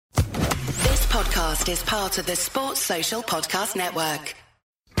podcast is part of the Sports Social Podcast Network.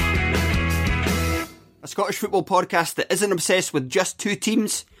 A Scottish football podcast that isn't obsessed with just two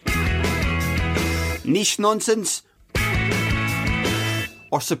teams, niche nonsense,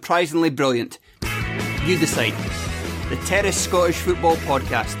 or surprisingly brilliant. You decide. The Terrace Scottish Football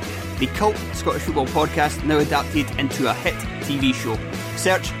Podcast. The cult Scottish football podcast now adapted into a hit TV show.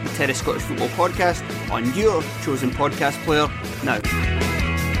 Search the Terrace Scottish Football Podcast on your chosen podcast player now.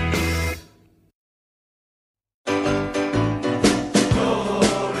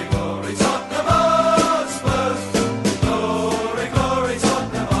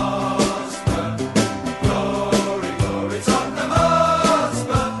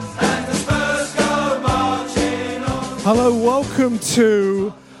 Hello, welcome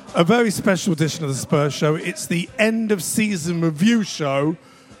to a very special edition of the Spurs Show. It's the end of season review show.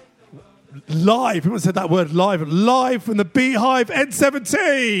 Live, who said that word live from the Beehive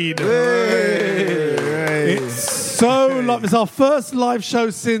N17. It's so live. It's our first live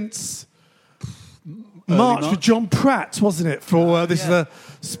show since March with John Pratt, wasn't it? For this is a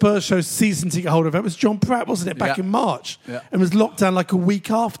Spurs Show season ticket holder event. It was John Pratt, wasn't it, back in March? Yeah. And was locked down like a week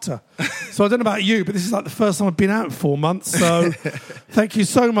after. So I don't know about you, but this is like the first time I've been out in 4 months. So thank you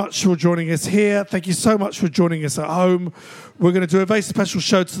so much for joining us here. Thank you so much for joining us at home. We're going to do a very special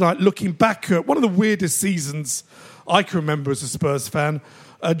show tonight looking back at one of the weirdest seasons I can remember as a Spurs fan.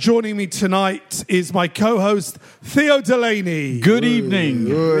 Joining me tonight is my co-host, Theo Delaney. Good evening.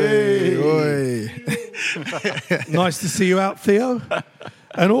 Nice to see you out, Theo.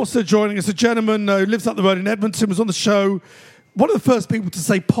 And also joining us, a gentleman who lives up the road in Edmonton, was on the show, one of the first people to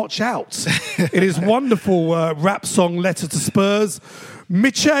say "Potch out" in his wonderful rap song "Letter to Spurs."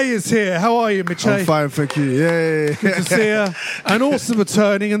 Miche is here. How are you, Miche? I'm fine, thank you. Yay. Good to see you. And also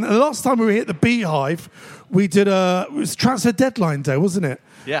returning, and the last time we were here at the Beehive, we did it was transfer deadline day, wasn't it?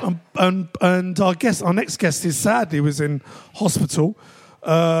 Yeah. And our next guest is sadly was in hospital.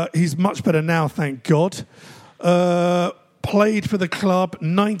 He's much better now, thank God. Played for the club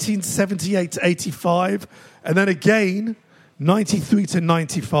 1978 to 85, and then again 93 to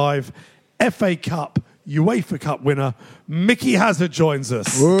 95. FA Cup, UEFA Cup winner Mickey Hazard joins us.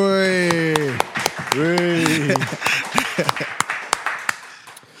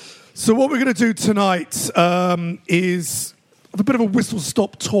 So what we're going to do tonight is a bit of a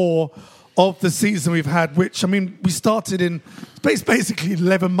whistle-stop tour of the season we've had, which, I mean, we started in basically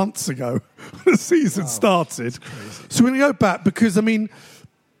 11 months ago. The season started. So we're going to go back because, I mean,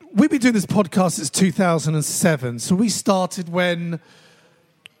 we've been doing this podcast since 2007. So we started when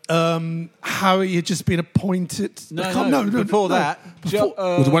Harry had just been appointed. Before that. Was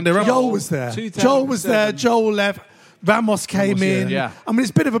it one day Joel was there. Joel was there. Joel left. Ramos came in. Yeah. I mean, it's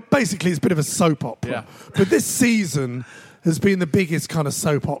a bit of a soap opera. Yeah. But this season has been the biggest kind of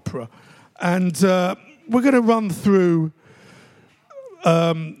soap opera. And we're going to run through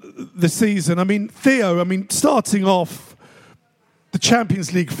the season. I mean, Theo, starting off the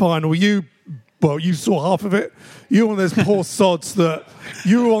Champions League final, you saw half of it. You were one of those poor sods that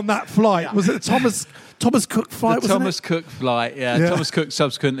you were on that flight. Yeah. Was it the Thomas Cook flight? The Thomas Cook flight, yeah. Thomas Cook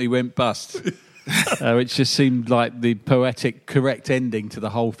subsequently went bust, which just seemed like the poetic correct ending to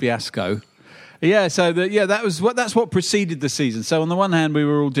the whole fiasco. Yeah, so that's what preceded the season. So on the one hand, we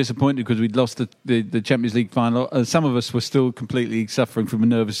were all disappointed because we'd lost the Champions League final. Some of us were still completely suffering from a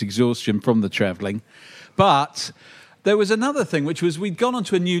nervous exhaustion from the travelling. But there was another thing, which was we'd gone on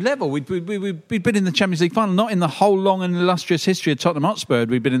to a new level. We'd been in the Champions League final, not in the whole long and illustrious history of Tottenham Hotspur.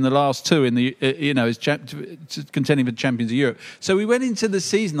 We'd been in the last two in the as contending for the Champions of Europe. So we went into the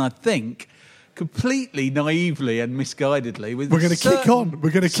season, I think, completely naively and misguidedly. We're going to kick on.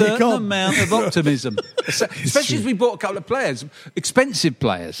 We're going to kick on. Amount of optimism, especially as we bought a couple of players, expensive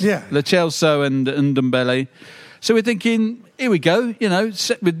players. Yeah, Lo Celso and Ndombele. So we're thinking, here we go.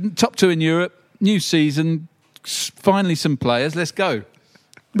 With top two in Europe, new season, finally some players. Let's go.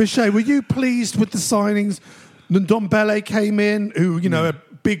 Michelle, were you pleased with the signings? Ndombele came in, who a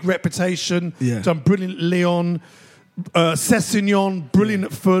big reputation, done brilliant at Lyon. Sessegnon, brilliant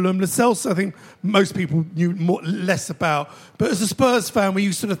at Fulham. Lo Celso, I think most people knew less about. But as a Spurs fan, we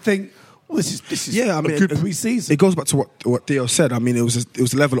used to sort of think, well, this is a good pre-season. It goes back to what Theo said. I mean, it was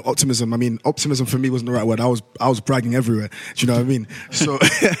a level of optimism. I mean, optimism for me wasn't the right word. I was bragging everywhere. Do you know what I mean? So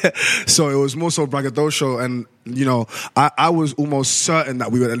so it was more so braggadocio, and I was almost certain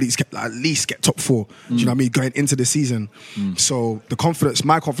that we would at least get top four. Do you know what I mean? Going into the season. So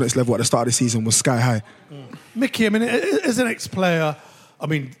my confidence level at the start of the season was sky high. Mickey, I mean, as an ex-player, I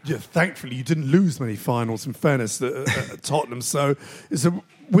mean, thankfully you didn't lose many finals, in fairness, at Tottenham. So it's a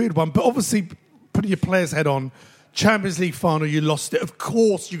weird one. But obviously, putting your player's head on, Champions League final, you lost it. Of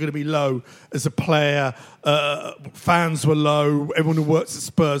course, you're going to be low as a player. Fans were low. Everyone who works at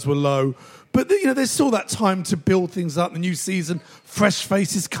Spurs were low. But there's still that time to build things up. The new season, fresh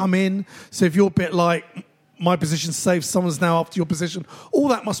faces come in. So if you're a bit like, my position's safe, someone's now up to your position, all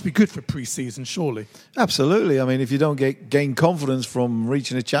that must be good for pre-season, surely. Absolutely. I mean, if you don't gain confidence from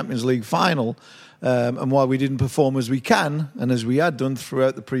reaching a Champions League final, and while we didn't perform as we can, and as we had done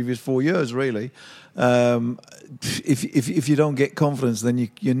throughout the previous 4 years, really, if you don't get confidence, then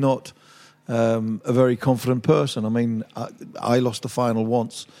you're not a very confident person. I mean, I lost the final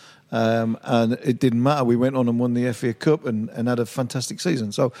once. And it didn't matter. We went on and won the FA Cup and had a fantastic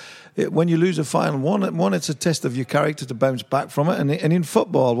season. So when you lose a final, one, it's a test of your character to bounce back from it. And in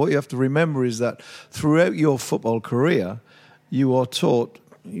football, what you have to remember is that throughout your football career, you are taught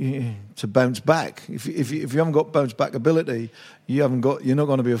to bounce back. If you haven't got bounce back ability, you're not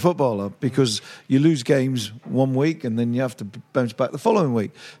going to be a footballer, because you lose games one week and then you have to bounce back the following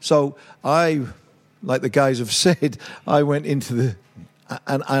week. So like the guys have said, I went into the...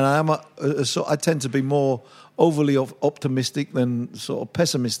 And I tend to be more overly optimistic than sort of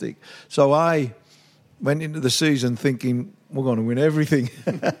pessimistic. So I went into the season thinking we're going to win everything.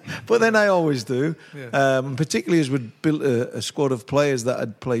 But then I always do. Yeah. Particularly as we'd built a squad of players that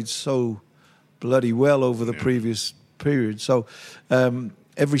had played so bloody well over the previous period. So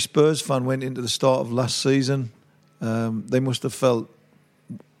every Spurs fan went into the start of last season. They must have felt,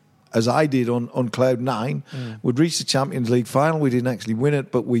 as I did, on cloud nine. We'd reached the Champions League final. We didn't actually win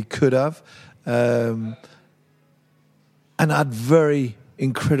it, but we could have. And had very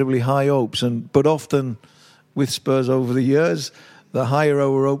incredibly high hopes. But often with Spurs over the years, the higher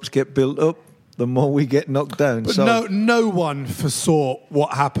our hopes get built up, the more we get knocked down. But no one foresaw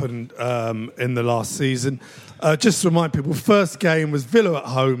what happened in the last season. Just to remind people, first game was Villa at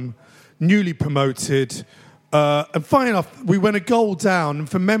home, newly promoted. And funny enough, we went a goal down, and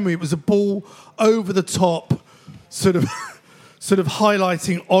from memory, it was a ball over the top, sort of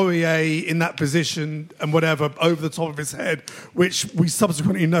highlighting Aurier in that position and whatever over the top of his head, which we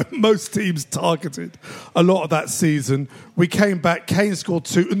subsequently know most teams targeted a lot of that season. We came back, Kane scored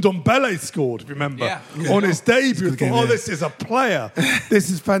 2, and Ndombele scored, if you remember, on his debut. This is a player. This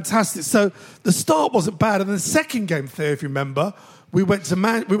is fantastic. So the start wasn't bad, and the second game, Theo, if you remember, we went to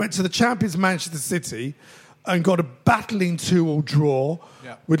the champions Manchester City, and got a battling 2-2 draw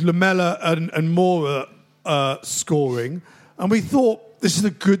with Lamela and Moura scoring. And we thought this is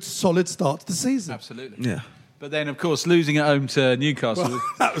a good, solid start to the season. Absolutely. Yeah. But then, of course, losing at home to Newcastle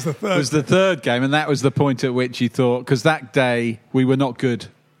that was the third game. And that was the point at which you thought, because that day we were not good.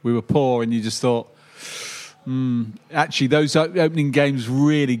 We were poor, and you just thought, actually, those opening games,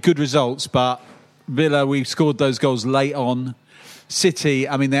 really good results. But Villa, we scored those goals late on. City,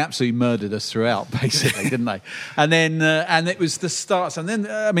 I mean, they absolutely murdered us throughout, basically, didn't they? And then, and it was the starts. And then,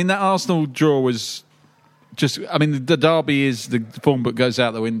 I mean, that Arsenal draw was just, I mean, the derby is, the form book goes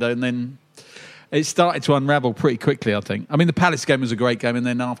out the window, and then it started to unravel pretty quickly, I think. I mean, the Palace game was a great game, and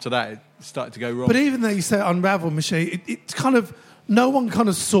then after that, it started to go wrong. But even though you say unravel, Michel, it's kind of, no one kind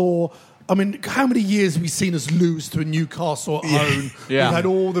of saw... I mean, how many years have we seen us lose to a Newcastle at home? Yeah. We've had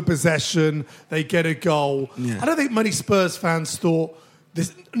all the possession. They get a goal. Yeah. I don't think many Spurs fans thought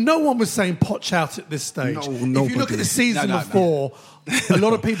this. No one was saying Poch out at this stage. No, if you look at the season before, a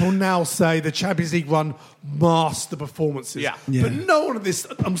lot of people now say the Champions League run masked the performances. Yeah. But no one at this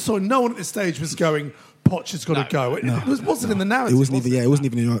stage was going, Poch has got to go. It wasn't in the narrative. It wasn't even. Yeah, it wasn't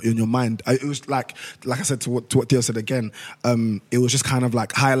even in your mind. It was like I said to what Theo said again. It was just kind of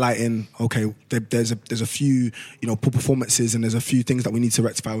like highlighting. Okay, there's a few poor performances, and there's a few things that we need to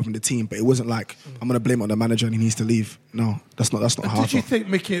rectify within the team. But it wasn't like I'm going to blame it on the manager and he needs to leave. No, that's not how. Did you think,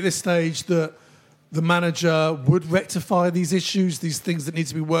 Mickey, at this stage that the manager would rectify these issues, these things that need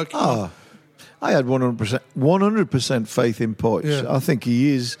to be working on? I had 100% faith in Poch. Yeah. I think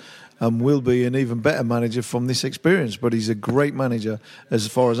he is and will be an even better manager from this experience. But he's a great manager as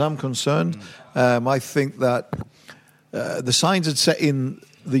far as I'm concerned. I think that the signs had set in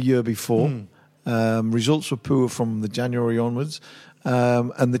the year before. Results were poor from the January onwards.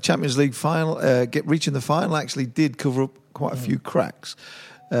 And the Champions League final, reaching the final actually did cover up quite a few cracks.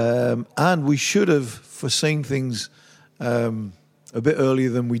 And we should have foreseen things a bit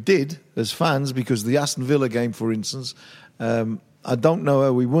earlier than we did as fans, because the Aston Villa game, for instance, I don't know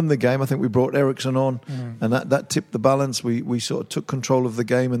how we won the game. I think we brought Eriksen on, and that tipped the balance. We sort of took control of the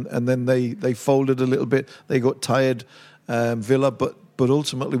game, and then they folded a little bit. They got tired, Villa, but but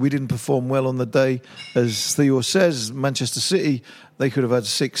ultimately we didn't perform well on the day. As Theo says, Manchester City, they could have had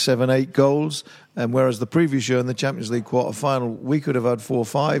 6, 7, 8 goals, and whereas the previous year in the Champions League quarter-final, we could have had 4 or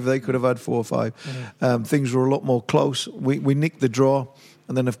 5, they could have had 4 or 5. Things were a lot more close. We nicked the draw,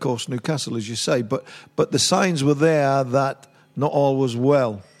 and then, of course, Newcastle, as you say. But the signs were there that not all was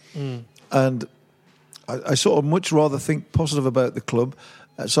well. And I sort of much rather think positive about the club.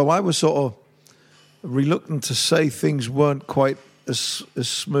 So I was sort of reluctant to say things weren't quite as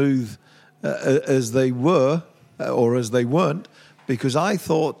smooth as they were or as they weren't, because I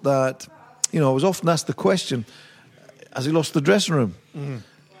thought that, I was often asked the question, has he lost the dressing room?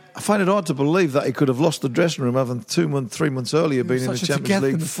 I find it hard to believe that he could have lost the dressing room having 3 months earlier been in the Champions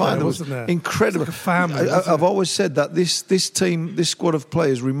League final. It was incredible. Like a family, I've always said that this team, this squad of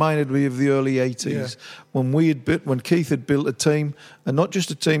players reminded me of the early 80s when Keith had built a team, and not just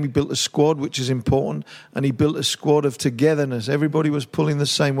a team, he built a squad, which is important, and he built a squad of togetherness. Everybody was pulling the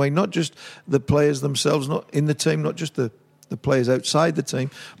same way, not just the players themselves, not in the team, not just the players outside the team,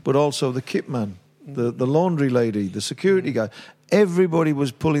 but also the kit man, the laundry lady, the security guy. Everybody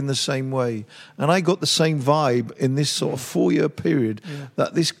was pulling the same way. And I got the same vibe in this sort of 4-year period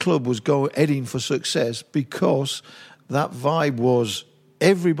that this club was heading for success, because that vibe was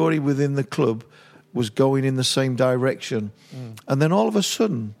everybody within the club was going in the same direction. And then all of a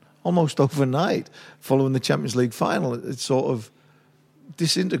sudden, almost overnight, following the Champions League final, it sort of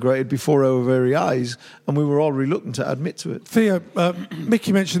disintegrated before our very eyes, and we were all reluctant to admit to it. Theo,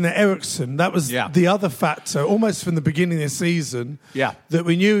 Mickey mentioned that Eriksen, that was the other factor, almost from the beginning of the season, that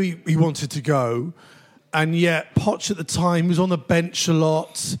we knew he wanted to go, and yet Poch at the time was on the bench a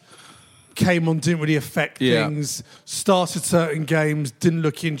lot, came on, didn't really affect things, started certain games, didn't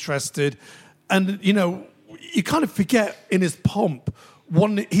look interested, and, you kind of forget in his pomp,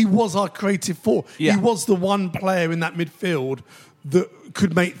 he was our creative force. He was the one player in that midfield that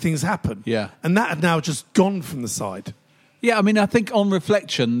could make things happen. And that had now just gone from the side. Yeah, I mean, I think on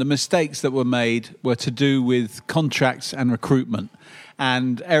reflection, the mistakes that were made were to do with contracts and recruitment.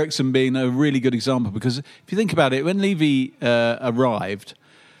 And Eriksen being a really good example, because if you think about it, when Levy arrived,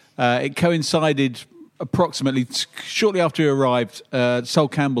 it coincided approximately shortly after he arrived, Sol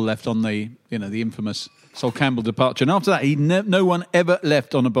Campbell left on the infamous Sol Campbell departure. And after that, no one ever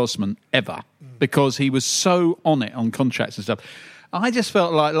left on a Bosman, ever, because he was so on it on contracts and stuff. I just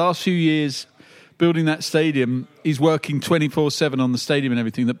felt like last few years building that stadium, he's working 24/7 on the stadium and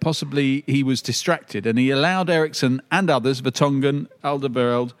everything, that possibly he was distracted, and he allowed Eriksen and others, Vertonghen,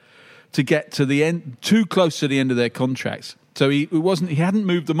 Alderweireld, to get to the end, too close to the end of their contracts. So he hadn't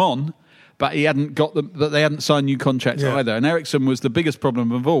moved them on, but he hadn't got them, that they hadn't signed new contracts either. And Eriksen was the biggest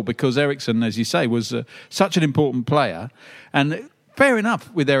problem of all, because Eriksen, as you say, was such an important player. And fair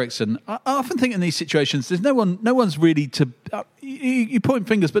enough with Eriksen. I often think in these situations, there's no one's really to. You point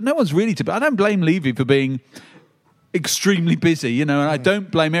fingers, but no one's really to. I don't blame Levy for being extremely busy, and I don't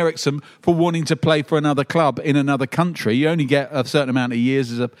blame Eriksen for wanting to play for another club in another country. You only get a certain amount of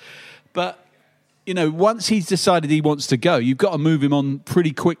years but. Once he's decided he wants to go, you've got to move him on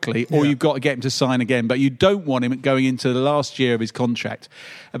pretty quickly, or you've got to get him to sign again. But you don't want him going into the last year of his contract,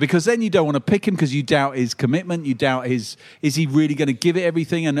 because then you don't want to pick him, because you doubt his commitment, you doubt is he really going to give it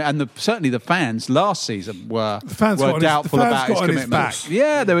everything? And certainly the fans last season were doubtful about his commitment.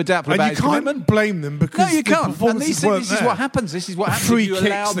 Yeah, they were doubtful about his commitment. And you can't blame them, because no, you can't. And this is what happens. This is what happens free if you kicks,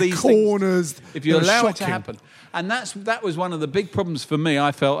 allow the these corners. If you allow it to happen. And that was one of the big problems for me,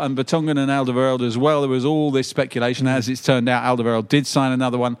 I felt, and Vertonghen and Alderweireld as well. There was all this speculation. As it's turned out, Alderweireld did sign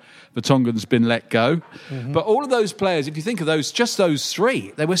another one. Vertonghen's been let go. But all of those players, if you think of just those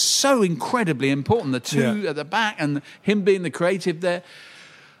three, they were so incredibly important. The two at the back and him being the creative there.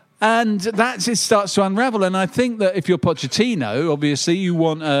 And it starts to unravel. And I think that if you're Pochettino, obviously you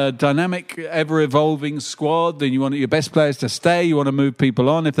want a dynamic, ever-evolving squad. Then you want your best players to stay. You want to move people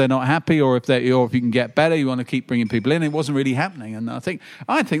on if they're not happy, or if you can get better. You want to keep bringing people in. It wasn't really happening. And I think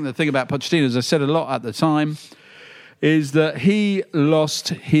the thing about Pochettino, as I said a lot at the time, is that he lost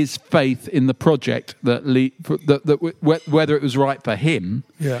his faith in the project that whether it was right for him.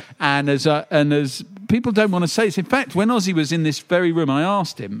 And as people don't want to say this. In fact, when Ozzy was in this very room, I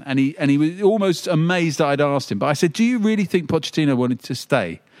asked him, and he was almost amazed that I'd asked him. But I said, "Do you really think Pochettino wanted to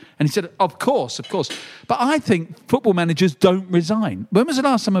stay?" And he said, "Of course. But I think football managers don't resign. When was the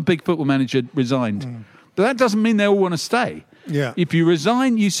last time a big football manager resigned? But that doesn't mean they all want to stay. Yeah. If you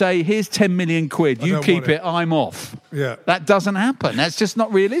resign, you say, here's 10 million quid, you don't keep want it. it, I'm off. Yeah. That doesn't happen. That's just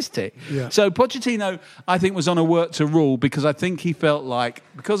not realistic. Yeah. So Pochettino, I think, was on a work to rule because I think he felt like,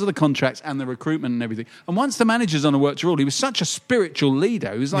 because of the contracts and the recruitment and everything, and once the manager's on a work to rule, he was such a spiritual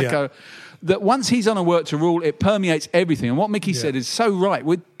leader. He was like that once he's on a work to rule, it permeates everything. And what Mickey said is so right.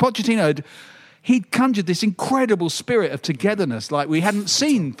 With Pochettino, he'd conjured this incredible spirit of togetherness like we hadn't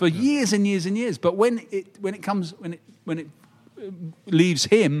seen for years and years and years. But when it leaves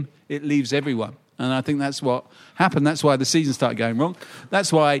him, it leaves everyone. And I think that's what happened. That's why the season started going wrong.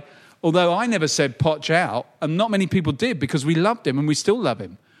 That's why, although I never said Poch out, and not many people did because we loved him and we still love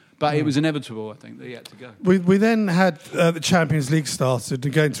him. But it was inevitable, I think, that he had to go. We then had the Champions League started.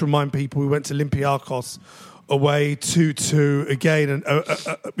 Again, to remind people, we went to Olympiacos away 2-2 again,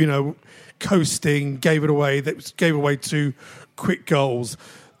 and coasting, gave away 2 quick goals.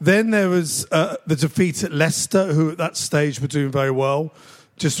 Then there was the defeat at Leicester, who at that stage were doing very well.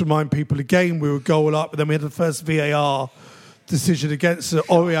 Just to remind people again, we were goal up, but then we had the first VAR decision against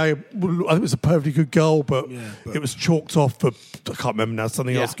Aurier. I think it was a perfectly good goal, but it was chalked off for, I can't remember now,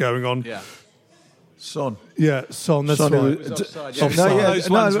 something else going on. Yeah. Son. Yeah, Son, that's Son, right.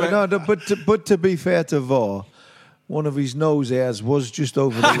 But to be fair to VAR, one of his nose hairs was just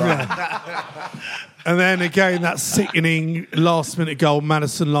over the line. And then again, that sickening last-minute goal,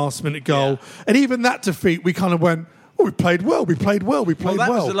 Maddison last-minute goal. And even that defeat, we kind of went, we played well. That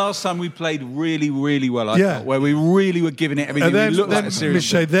was the last time we played really, really well, I thought, where we really were giving it everything. And then, we looked like a serious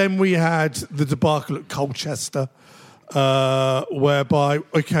Michelle, then we had the debacle at Colchester, whereby,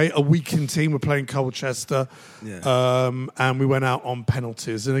 a weakened team were playing Colchester, and we went out on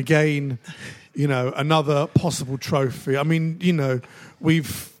penalties. And again, another possible trophy. I mean,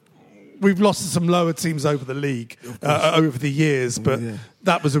 we've lost to some lower teams over the league over the years, but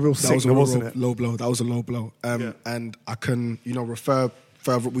that was a real signal, wasn't it? Low blow. That was a low blow. And I can, refer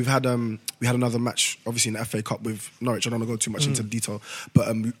further. We had another match, obviously in the FA Cup with Norwich. I don't want to go too much into detail, but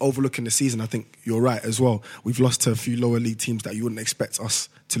overlooking the season, I think you're right as well. We've lost to a few lower league teams that you wouldn't expect us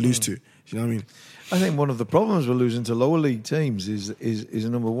to lose to. You know what I mean? I think one of the problems with losing to lower league teams is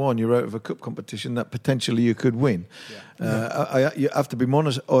number one, you're out of a cup competition that potentially you could win. You have to be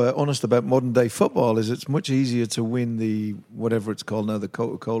honest about modern day football. Is it's much easier to win the whatever it's called now, the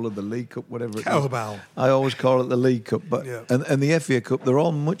Coca-Cola, the League Cup, whatever it Carabao. is. I always call it the League Cup, but and the FA Cup. They're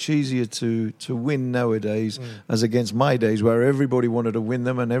all much easier to win nowadays as against my days, where everybody wanted to win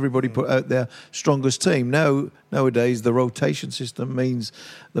them and everybody put out their strongest team. Nowadays, the rotation system means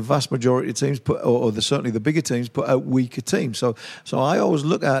the vast majority of teams certainly the bigger teams put out weaker teams. So I always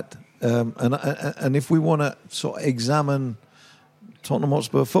look at and if we want to sort of examine Tottenham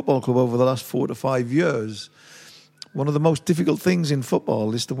Hotspur Football Club over the last 4 to 5 years, one of the most difficult things in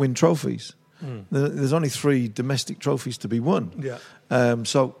football is to win trophies. There's only 3 domestic trophies to be won.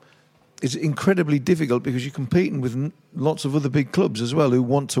 So it's incredibly difficult because you're competing with lots of other big clubs as well who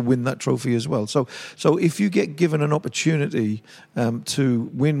want to win that trophy as well. So if you get given an opportunity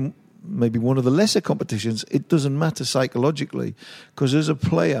to win maybe one of the lesser competitions, it doesn't matter psychologically, because as a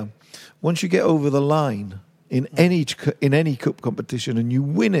player, once you get over the line in any cup competition and you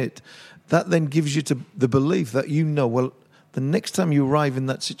win it, that then gives you the belief that well, the next time you arrive in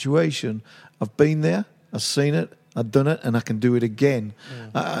that situation, I've been there, I've seen it, I've done it, and I can do it again.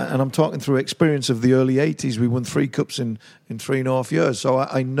 And I'm talking through experience of the early 80s. We won 3 cups in 3.5 years. So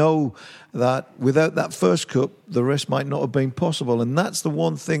I know that without that first cup, the rest might not have been possible. And that's the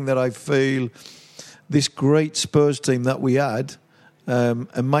one thing that I feel this great Spurs team that we had,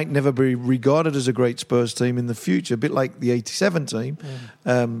 and might never be regarded as a great Spurs team in the future, a bit like the 87 team.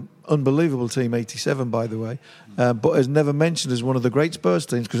 Unbelievable team, 87, by the way, but is never mentioned as one of the great Spurs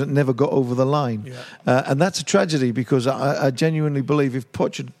teams because it never got over the line. And that's a tragedy, because I genuinely believe if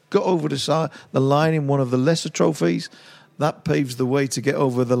Poch had got over the line in one of the lesser trophies, that paves the way to get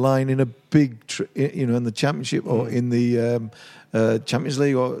over the line in a big, in the Championship or in the Champions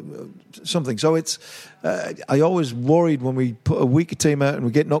League or something. So it's I always worried when we put a weaker team out and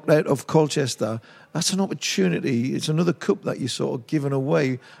we get knocked out of Colchester. That's an opportunity. It's another cup that you're sort of given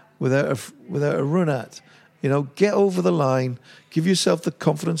away without a run at. Get over the line, give yourself the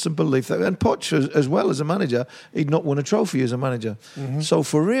confidence and belief that. And Poch, as well as a manager, he'd not won a trophy as a manager. So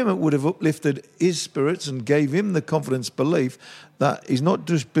for him, it would have uplifted his spirits and gave him the confidence, belief that he's not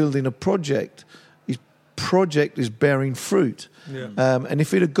just building a project. His project is bearing fruit. And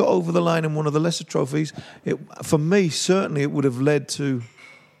if he'd have got over the line in one of the lesser trophies, for me, certainly it would have led to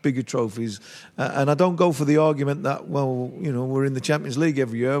bigger trophies. And I don't go for the argument that, well, we're in the Champions League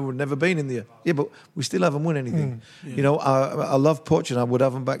every year, we've never been in the... Yeah, but we still haven't won anything. I love Poch and I would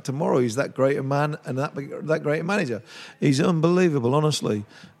have him back tomorrow. He's that great a man and that great a manager. He's unbelievable, honestly.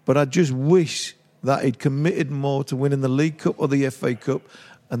 But I just wish that he'd committed more to winning the League Cup or the FA Cup,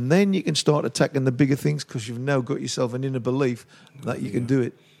 and then you can start attacking the bigger things because you've now got yourself an inner belief that you can do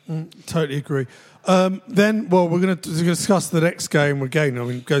it. Totally agree. Then, we're going to discuss the next game again. I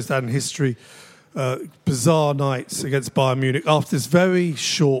mean, it goes down in history. Bizarre nights against Bayern Munich after this very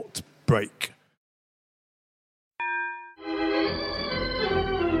short break.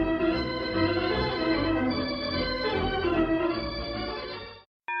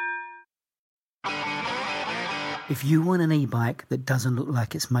 If you want an e-bike that doesn't look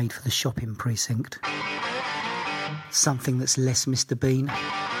like it's made for the shopping precinct, something that's less Mr. Bean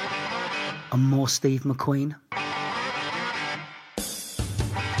and more Steve McQueen,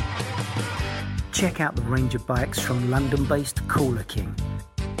 check out the range of bikes from London-based Cooler King.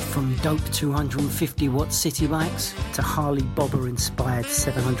 From dope 250-watt city bikes to Harley Bobber-inspired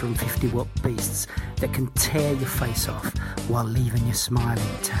 750-watt beasts that can tear your face off while leaving your smile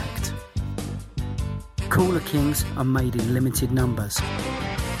intact. Cooler Kings are made in limited numbers,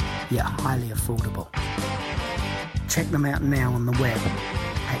 yet highly affordable. Check them out now on the web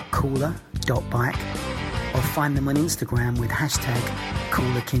at cooler.bike or find them on Instagram with hashtag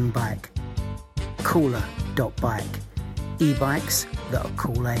CoolerKingBike. Cooler.bike. E-bikes that are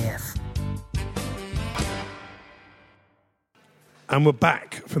cool AF. And we're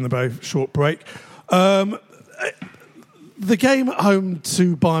back from the very short break. The game at home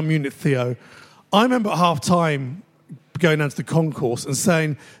to Bayern Munich, Theo, I remember at half-time going down to the concourse and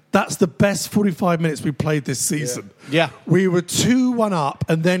saying, that's the best 45 minutes we played this season. Yeah. We were 2-1 up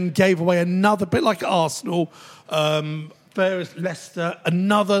and then gave away another, bit like Arsenal, Leicester,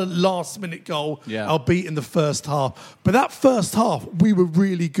 another last-minute goal, albeit in the first half. But that first half, we were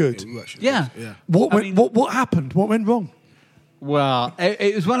really good. Yeah. What happened? What went wrong? Well,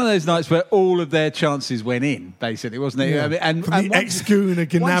 it was one of those nights where all of their chances went in, basically, wasn't it? Yeah. And the ex-Guna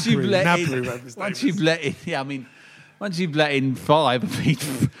Gnabry. Once you've let in 5, I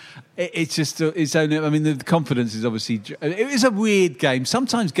mean, it's just its own. I mean, the confidence is obviously. It was a weird game.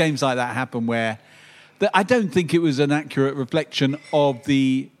 Sometimes games like that happen where I don't think it was an accurate reflection of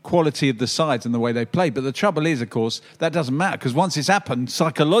the quality of the sides and the way they played. But the trouble is, of course, that doesn't matter because once it's happened,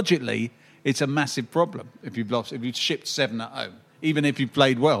 psychologically, it's a massive problem if you've shipped 7 at home, even if you've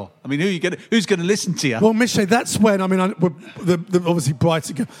played well. I mean, who's going to listen to you? Well, Miche, that's when, obviously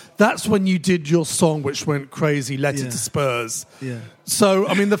Brighton game, that's when you did your song, which went crazy, Letter to Spurs. Yeah. So,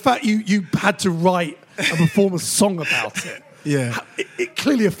 I mean, the fact you had to write and perform a song about it, it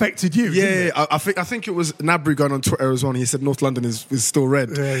clearly affected you. Yeah, I think it was Gnabry going on Twitter as well. And he said North London is still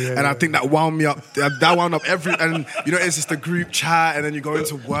red, I think that wound me up. That wound up and it's just a group chat, and then you go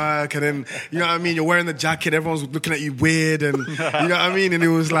into work, and then you're wearing the jacket, everyone's looking at you weird, and you know what I mean. And it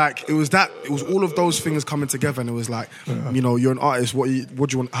was all of those things coming together, and it was like, you're an artist. What do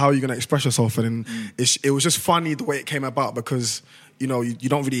you want? How are you going to express yourself? And then it was just funny the way it came about because. You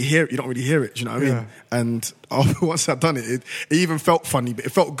don't really hear it. You don't really hear it. Do you know what I mean? And once I'd done it, it even felt funny, but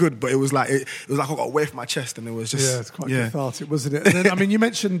it felt good. But it was like I got away from my chest, and it was just it's quite cathartic, wasn't it? And then, you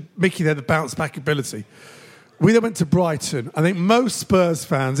mentioned Mickey there, the bounce back ability. We then went to Brighton. I think most Spurs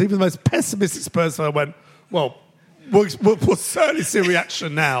fans, even the most pessimistic Spurs fans, went, "Well, we'll certainly see a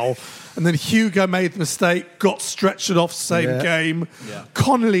reaction now." And then Hugo made the mistake, got stretched off same game. Yeah.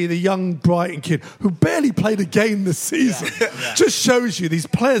 Connolly, the young Brighton kid, who barely played a game this season, just shows you these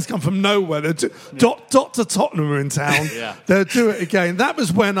players come from nowhere. Dr. Tottenham are in town. They'll do it again. That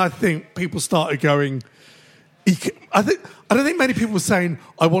was when I think people started going... I don't think many people were saying,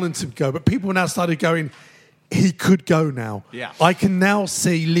 I want him to go, but people now started going, he could go now. Yeah. I can now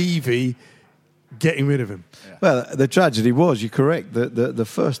see Levy getting rid of him. Yeah. Well, the tragedy was, you're correct, the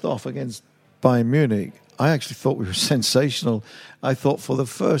first half against Bayern Munich, I actually thought we were sensational. I thought for the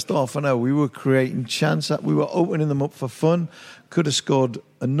first half an hour we were creating chances, we were opening them up for fun, could have scored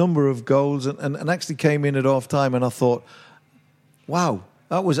a number of goals and actually came in at half time, and I thought, wow,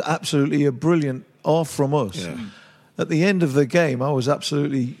 that was absolutely a brilliant half from us. Yeah. At the end of the game, I was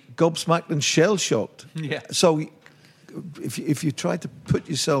absolutely gobsmacked and shell-shocked. Yeah. So if you try to put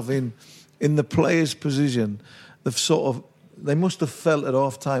yourself in the player's position, they must have felt at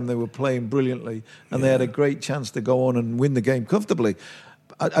half time they were playing brilliantly and they had a great chance to go on and win the game comfortably.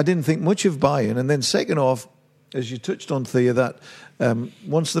 I didn't think much of Bayern. And then second half, as you touched on, Thea, that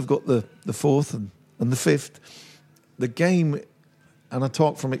once they've got the fourth and the fifth, the game, and I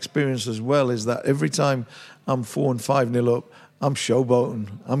talk from experience as well, is that every time I'm 4 and 5-0 up, I'm showboating.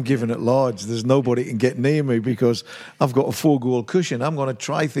 I'm giving it large. There's nobody can get near me because I've got a 4-goal cushion. I'm going to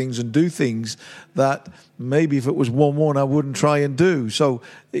try things and do things that maybe if it was 1-1, I wouldn't try and do. So,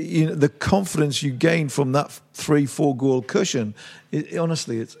 the confidence you gain from that 3-4 goal cushion,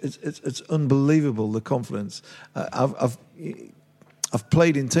 honestly, it's unbelievable. The confidence. I've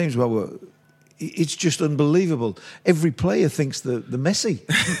played in teams where it's just unbelievable. Every player thinks the Messi.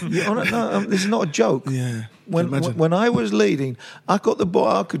 This is not a joke. Yeah. When I was leading, I got the ball.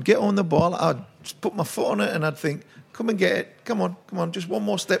 I could get on the ball. I'd just put my foot on it, and I'd think, "Come and get it. Come on, just one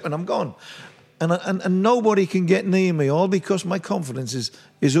more step, and I'm gone." And nobody can get near me, all because my confidence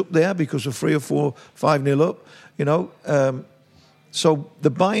is up there because of 3 or 4, 5-0 up. So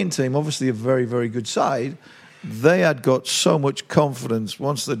the Bayern team, obviously a very, very good side. They had got so much confidence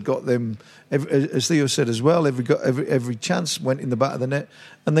once they'd got them, as Theo said as well, every chance went in the back of the net,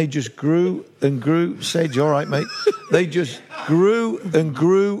 and they just grew and grew. Said, "You're all right, mate." They just grew and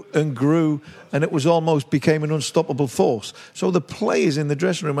grew and grew, and it was almost became an unstoppable force. So the players in the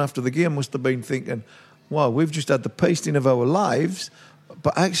dressing room after the game must have been thinking, "Wow, we've just had the pasting of our lives,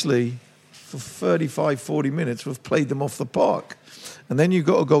 but actually for 35, 40 minutes we've played them off the park." And then you've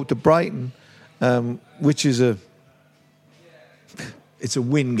got to go to Brighton, which is it's a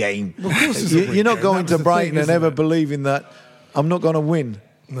win game. Well, of course it's a win You're not game. going That was to the Brighton thing, and ever isn't it? believing that I'm not going to win.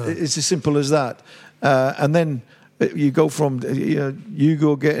 No. It's as simple as that. And then you go from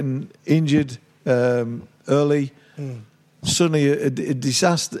Hugo getting injured early. Suddenly a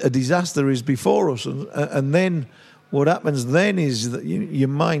disaster is before us, and then what happens then is that your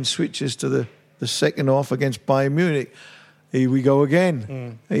mind switches to the second half against Bayern Munich. Here we go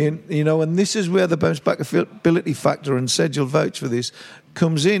again. And this is where the bounce back ability factor, and Sedge will vouch for this,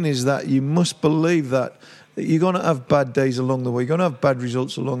 comes in, is that you must believe that you're going to have bad days along the way, you're going to have bad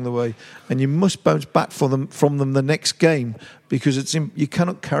results along the way, and you must bounce back from them the next game, because you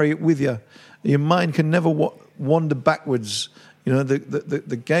cannot carry it with you. Your mind can never wander backwards.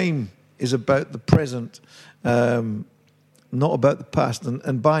 The game is about the present, not about the past,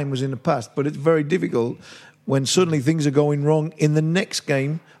 and Bayern was in the past, but it's very difficult when suddenly things are going wrong in the next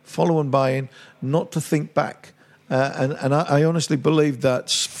game, following Bayern, not to think back. And I honestly believe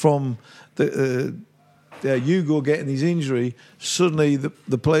that from Hugo getting his injury, suddenly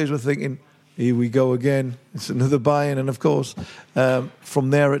the players were thinking, "Here we go again. It's another Bayern." And of course,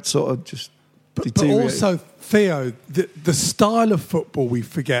 from there it sort of just deteriorated. But also, Theo, the style of football we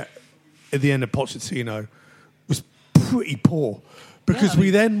forget at the end of Pochettino was pretty poor. Because we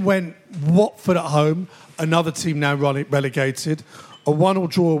then went Watford at home, another team now relegated, a 1-1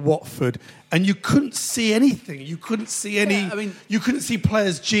 draw at Watford, and you couldn't see anything. You couldn't see you couldn't see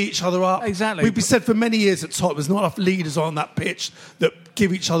players G each other up. Exactly. We've been said for many years at Tottenham, there's not enough leaders on that pitch that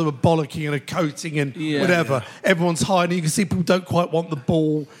give each other a bollocking and a coating and whatever. Yeah. Everyone's hiding. You can see people don't quite want the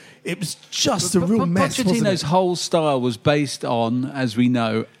ball. It was just a real mess, wasn't it? Pochettino's whole style was based on, as we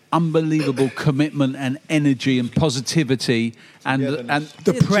know, unbelievable commitment and energy and positivity and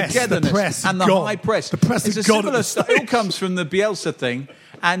the press and the high press. The press is is a God similar style. It all comes from the Bielsa thing.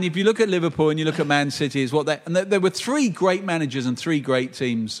 And if you look at Liverpool and you look at Man City, there were 3 great managers and 3 great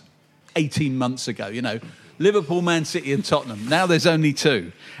teams 18 months ago. Liverpool, Man City and Tottenham. Now there's only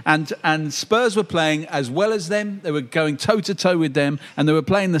 2. And Spurs were playing as well as them. They were going toe-to-toe with them, and they were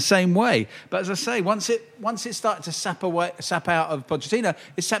playing the same way. But as I say, once it started to sap out of Pochettino,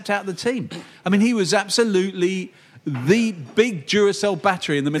 it sapped out of the team. I mean, he was absolutely the big Duracell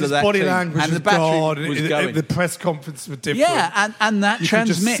battery in the middle of that body team. language and was the battery gone. was going. The press conference was different. Yeah, and that you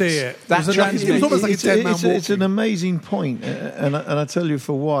transmits. Could just see it. That transmits. It was almost like a dead man walking. It's an amazing point, and I tell you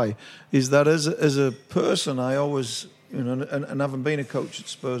for why. Is that as a person, I always, and having been a coach at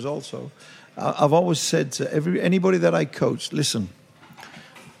Spurs also, I've always said to anybody that I coach, listen,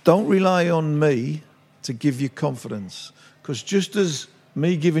 don't rely on me to give you confidence, because just as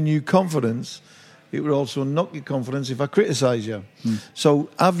me giving you confidence, it would also knock your confidence if I criticise you. So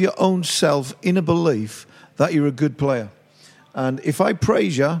have your own self in a belief that you're a good player. And if I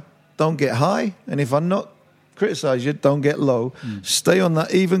praise you, don't get high. And if I not criticise you, don't get low. Stay on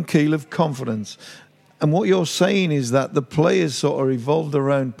that even keel of confidence. And what you're saying is that the players sort of evolved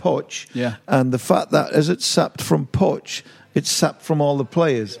around Poch. Yeah. And the fact that as it sapped from Poch, it's sapped from all the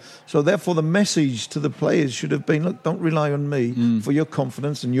players. So therefore the message to the players should have been, look, don't rely on me for your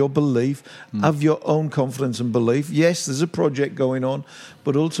confidence and your belief. Have your own confidence and belief. Yes, there's a project going on,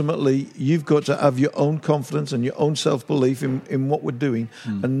 but ultimately you've got to have your own confidence and your own self-belief in what we're doing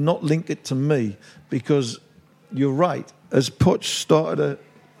and not link it to me, because you're right. As Poch started to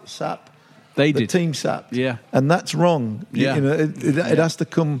sap, They the did. team sacked. Yeah. And that's wrong. Yeah. It has to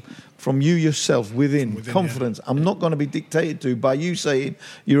come from you yourself, within confidence. Yeah. I'm not going to be dictated to by you saying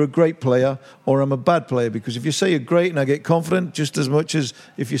you're a great player or I'm a bad player, because if you say you're great and I get confident, just as much as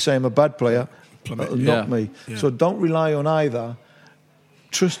if you say I'm a bad player, it'll knock me. Yeah. So don't rely on either.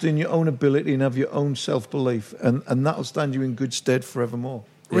 Trust in your own ability and have your own self-belief, and that'll stand you in good stead forevermore.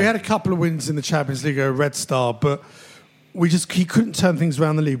 We had a couple of wins in the Champions League at Red Star, but he couldn't turn things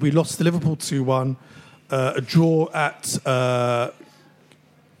around the league. We lost to Liverpool 2-1, a draw at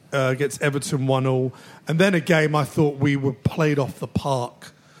against Everton 1-1, and then a game I thought we were played off the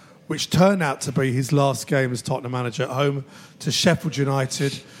park, which turned out to be his last game as Tottenham manager, at home to Sheffield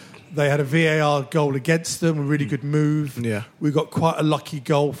United. They had a VAR goal against them, a really good move. Yeah. We got quite a lucky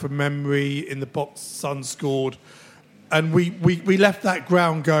goal from memory in the box. Son scored. And we left that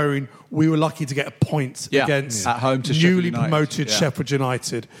ground going, we were lucky to get a point against at home to newly promoted Sheffield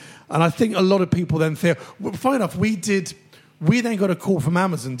United. And I think a lot of people then think, well, funny enough, we then got a call from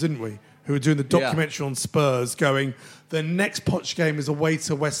Amazon, didn't we? Who were doing the documentary on Spurs, going, the next Poch game is away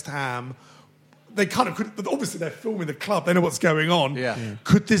to West Ham. They kind of could, but obviously they're filming the club, they know what's going on. Yeah.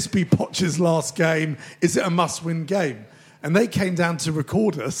 Could this be Poch's last game? Is it a must-win game? And they came down to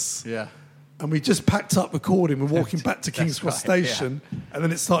record us. Yeah. And we just packed up recording. We're walking back to King's Cross Station, and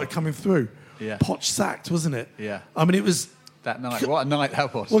then it started coming through. Yeah. Poch sacked, wasn't it? Yeah. I mean, it was... That night. What a night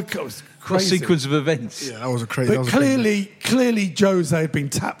that was. Well, it was crazy. What sequence of events. Yeah, that was a crazy... But clearly Jose had been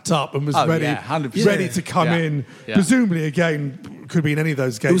tapped up and was ready to come in. Yeah. Presumably, again, could have been any of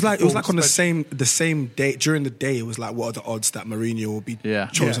those games. It was like on the same day, during the day, it was like, what are the odds that Mourinho will be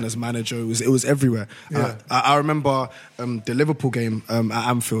chosen as manager? It was everywhere. Yeah. I remember the Liverpool game at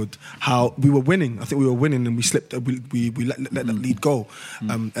Anfield, how we were winning. I think we were winning and we slipped, we let that lead go.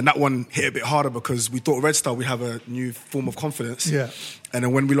 And that one hit a bit harder because we thought Red Star, we'd have a new form of confidence. Yeah. And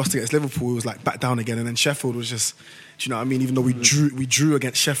then when we lost against Liverpool, it was like back down again. And then Sheffield was just... Do you know what I mean? Even though we drew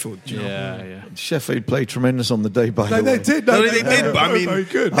against Sheffield. Do you know? Sheffield played tremendous on the day, by the way. They did. They did, but I mean... Very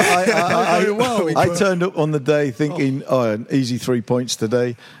good. I turned up on the day thinking, an easy 3 points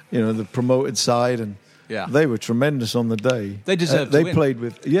today. You know, the promoted side, and they were tremendous on the day. They deserved to win. Played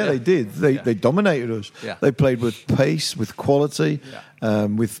with... Yeah, they did. They dominated us. Yeah. They played with pace, with quality,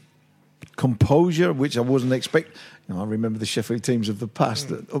 with composure, which I wasn't expecting. I remember the Sheffield teams of the past,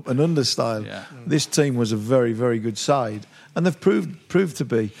 up and under style. Yeah. This team was a very, very good side, and they've proved to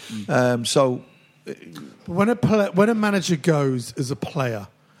be. So, when a manager goes as a player,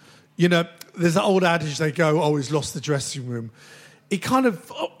 you know, there's that old adage they go, "Oh, he's lost the dressing room." He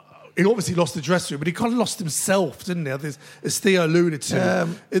obviously lost the dressing room, but he kind of lost himself, didn't he? As Theo alluded to,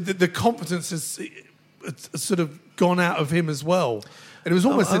 the confidence has sort of gone out of him as well. And it was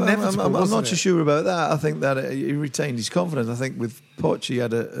almost inevitable. I'm not so sure about that. I think that he retained his confidence. I think with Poch, he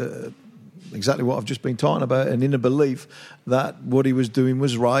had exactly what I've just been talking about, an inner belief that what he was doing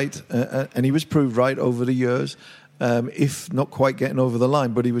was right, and he was proved right over the years. If not quite getting over the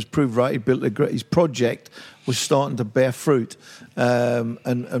line, but he was proved right. He built his project was starting to bear fruit, and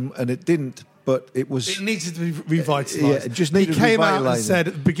it didn't. But it needed to be revitalised. Yeah, it just needed to be revitalised. He came out and said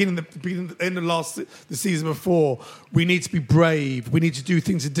at the end of the season before, we need to be brave. We need to do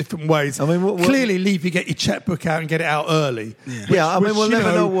things in different ways. I mean, clearly, Levy get your checkbook out and get it out early. Yeah, we'll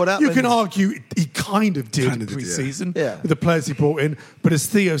never know what happened. You can argue he kind of did pre-season with the players he brought in. But as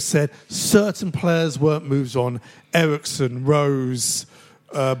Theo said, certain players weren't moved on. Ericsson, Rose...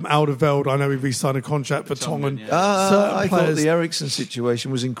 Alderweireld, I know he re-signed a contract for Tongan. I thought the Ericsson situation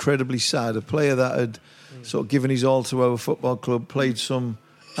was incredibly sad. A player that had sort of given his all to our football club, played some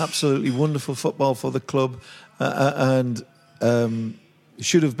absolutely wonderful football for the club, and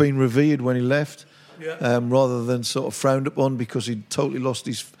should have been revered when he left, rather than sort of frowned upon because he'd totally lost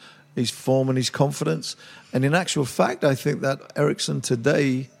his form and his confidence. And in actual fact, I think that Ericsson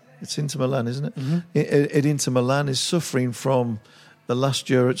today, it's Inter Milan, isn't it? Mm-hmm. At Inter Milan is suffering from the last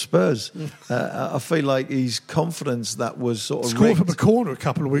year at Spurs. I feel like his confidence that was sort of scored from a corner a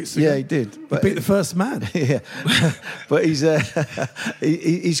couple of weeks ago. Yeah, he did. But he beat the first man. Yeah, but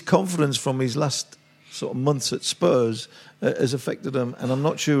his confidence from his last sort of months at Spurs has affected him, and I'm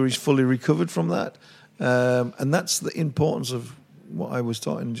not sure he's fully recovered from that. And that's the importance of what I was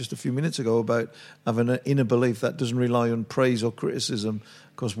talking just a few minutes ago about having an inner belief that doesn't rely on praise or criticism,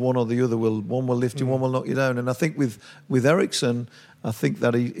 because one or the other one will lift you, one will knock you down. And I think with Ericsson, I think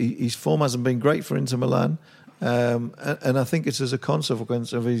that his form hasn't been great for Inter Milan, and I think it's as a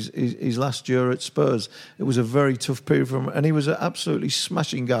consequence of his last year at Spurs. It was a very tough period for him, and he was an absolutely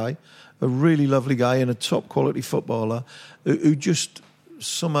smashing guy, a really lovely guy and a top quality footballer who just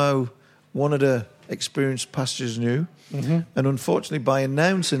somehow wanted to experience pastures new. Mm-hmm. And unfortunately, by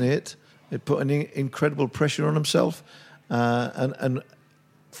announcing it It put an incredible pressure on himself, and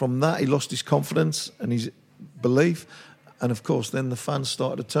from that he lost his confidence and his belief. And of course, then the fans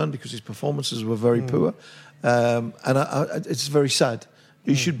started to turn because his performances were very poor, and it's very sad.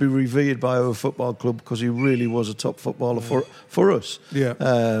 He should be revered by our football club because he really was a top footballer for us.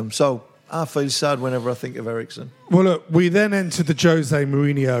 Yeah. So I feel sad whenever I think of Eriksen. Well, look, we then entered the Jose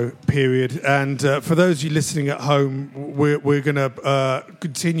Mourinho period, and for those of you listening at home, we're going to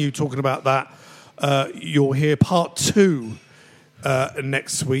continue talking about that. You'll hear part 2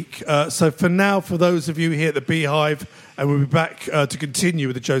 next week. So for now, for those of you here at the Beehive, and we'll be back to continue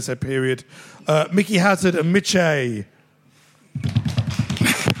with the Jose period, Mickey Hazard and Miche.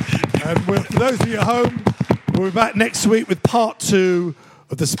 And for those of you at home, we'll be back next week with part 2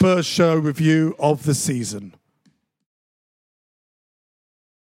 of the Spurs Show review of the season.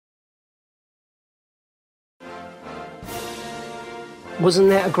 Wasn't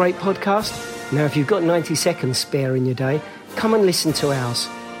that a great podcast? Now, if you've got 90 seconds spare in your day, come and listen to ours.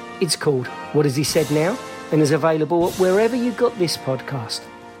 It's called What Has He Said Now? And is available wherever you got this podcast.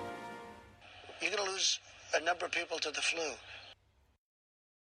 You're going to lose a number of people to the flu.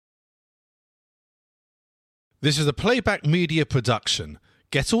 This is a Playback Media production.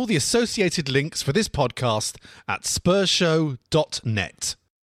 Get all the associated links for this podcast at spursshow.net.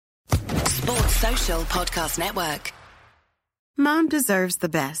 Sports Social Podcast Network. Mom deserves the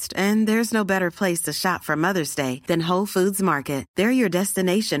best, and there's no better place to shop for Mother's Day than Whole Foods Market. They're your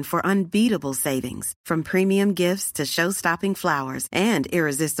destination for unbeatable savings, from premium gifts to show-stopping flowers and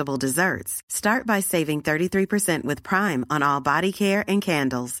irresistible desserts. Start by saving 33% with Prime on all body care and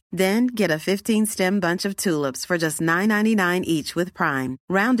candles. Then get a 15-stem bunch of tulips for just $9.99 each with Prime.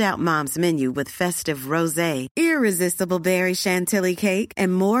 Round out Mom's menu with festive rosé, irresistible berry chantilly cake,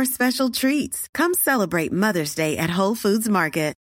 and more special treats. Come celebrate Mother's Day at Whole Foods Market.